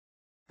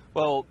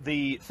Well,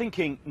 the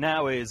thinking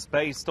now is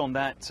based on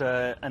that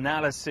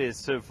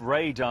analysis of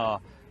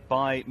radar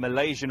by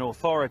Malaysian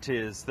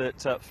authorities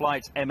that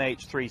flight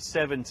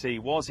MH370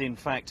 was in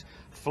fact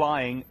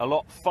flying a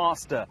lot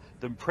faster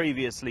than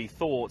previously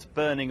thought,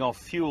 burning off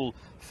fuel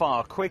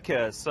far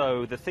quicker.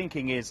 So the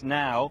thinking is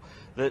now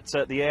that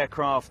the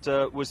aircraft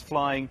was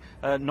flying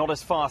not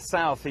as far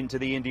south into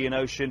the Indian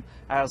Ocean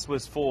as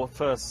was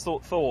first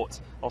thought.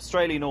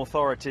 Australian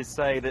authorities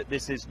say that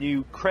this is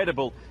new,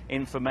 credible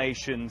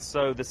information,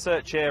 so the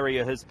search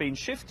area has been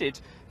shifted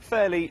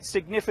fairly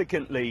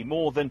significantly,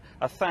 more than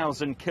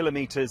 1,000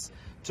 kilometres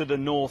to the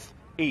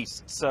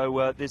northeast.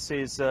 So this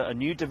is a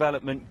new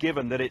development,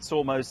 given that it's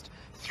almost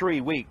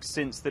 3 weeks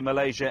since the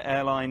Malaysia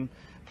Airlines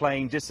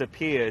plane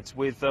disappeared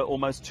with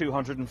almost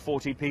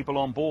 240 people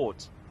on board.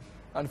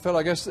 And Phil,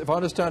 I guess if I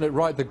understand it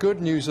right, the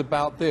good news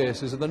about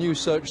this is that the new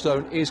search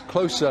zone is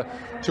closer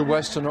to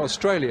Western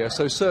Australia,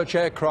 so search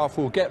aircraft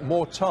will get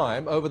more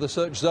time over the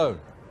search zone.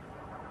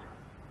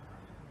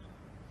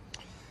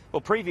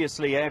 Well,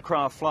 previously,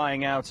 aircraft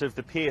flying out of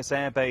the Pearce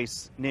Air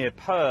Base near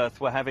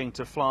Perth were having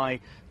to fly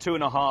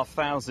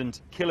 2,500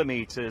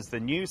 kilometres. The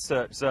new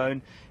search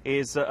zone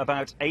is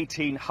about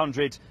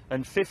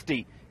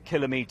 1,850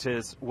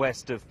 kilometres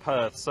west of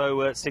Perth,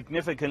 so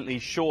significantly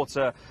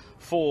shorter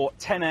for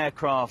 10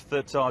 aircraft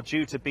that are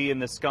due to be in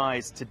the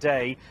skies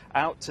today.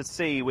 Out to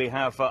sea, we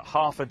have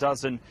half a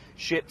dozen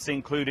ships,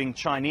 including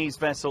Chinese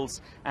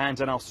vessels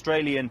and an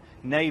Australian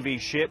Navy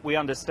ship. We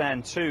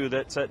understand too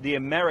that the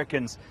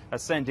Americans are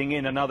sending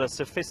in another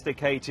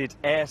sophisticated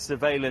air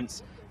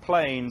surveillance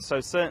plane,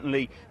 so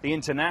certainly the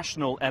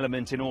international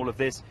element in all of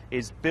this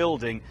is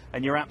building.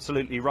 And you're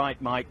absolutely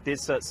right, Mike,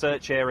 this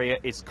search area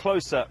is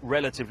closer,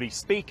 relatively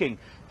speaking,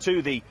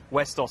 to the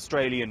West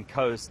Australian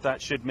coast.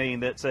 That should mean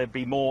that there'll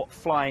be more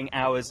flying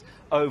hours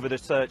over the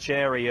search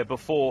area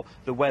before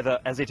the weather,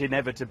 as it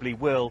inevitably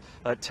will,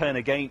 turn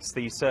against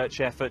the search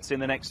efforts in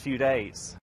the next few days.